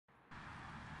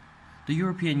The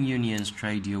European Union's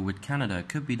trade deal with Canada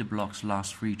could be the bloc's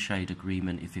last free trade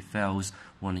agreement if it fails,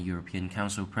 warned European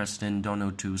Council President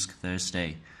Donald Tusk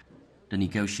Thursday. The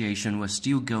negotiation was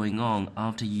still going on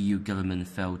after EU government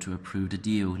failed to approve the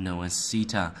deal known as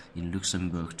CETA in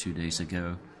Luxembourg 2 days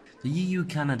ago. The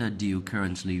EU-Canada deal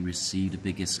currently received the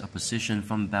biggest opposition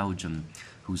from Belgium,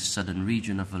 whose southern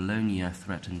region of Wallonia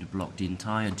threatened to block the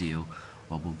entire deal,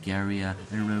 while Bulgaria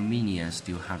and Romania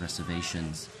still have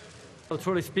reservations. Well,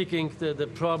 truly speaking, the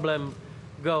problem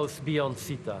goes beyond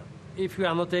CETA. If we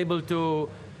are not able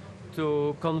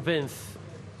to convince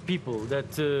people that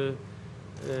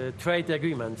trade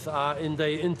agreements are in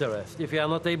their interest, if we are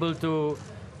not able to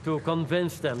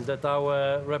convince them that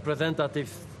our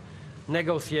representatives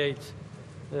negotiate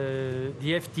the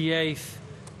FTAs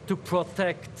to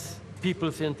protect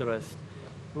people's interests,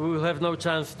 we will have no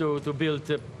chance to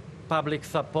build public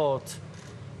support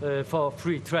for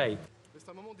free trade.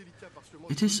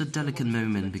 It is a delicate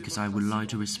moment because I would like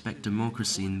to respect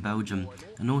democracy in Belgium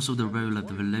and also the role of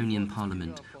the Wallonian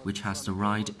Parliament, which has the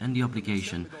right and the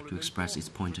obligation to express its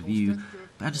point of view.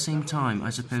 But at the same time,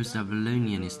 I suppose that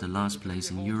Wallonian is the last place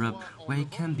in Europe where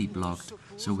it can be blocked,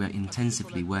 so we are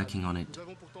intensively working on it.